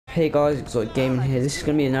Hey guys, Exotic Gaming here. This is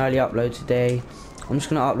going to be an early upload today. I'm just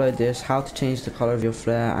going to upload this, how to change the colour of your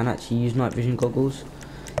flare and actually use night vision goggles.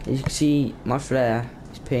 As you can see, my flare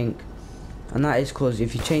is pink, and that is because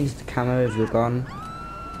if you change the camo of your gun,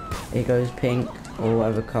 it goes pink, or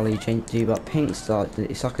whatever colour you change it to, but pink's like,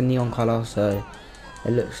 it's like a neon colour, so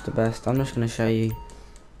it looks the best. I'm just going to show you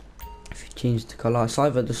if you change the colour. It's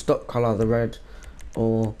either the stock colour, the red,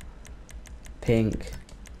 or pink.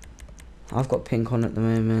 I've got pink on at the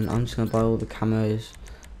moment. I'm just going to buy all the camos,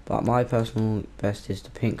 but my personal best is the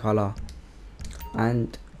pink colour.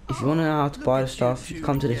 And if you want to know how to buy the stuff, you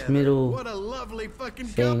come to this middle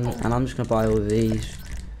thing, and I'm just going to buy all of these.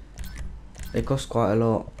 They cost quite a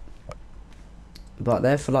lot, but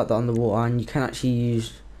they're for like the underwater, and you can actually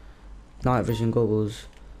use night vision goggles.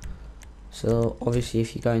 So obviously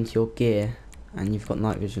if you go into your gear and you've got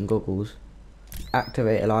night vision goggles,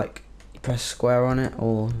 activate it, like you press square on it,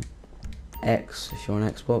 or X if you're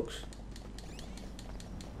on Xbox.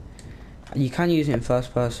 You can use it in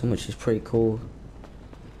first person, which is pretty cool,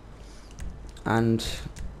 and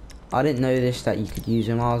I didn't know this, that you could use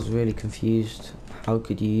them. I was really confused, how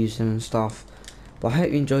could you use them and stuff. But I hope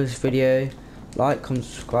you enjoyed this video. Like, comment,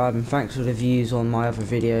 subscribe, and thanks for the views on my other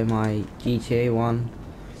video, my GTA one.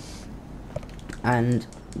 And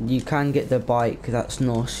you can get the bike that's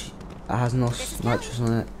NOS, that has NOS nitrous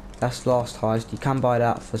on it. That's last heist. You can buy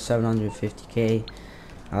that for 750k,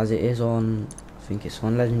 as it is on, I think it's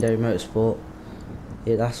on Legendary Motorsport.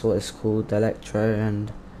 Yeah, that's what it's called, the Electro,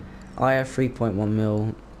 and I have 3.1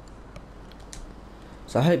 mil.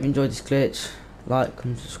 So I hope you enjoyed this glitch. Like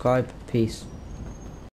and subscribe. Peace.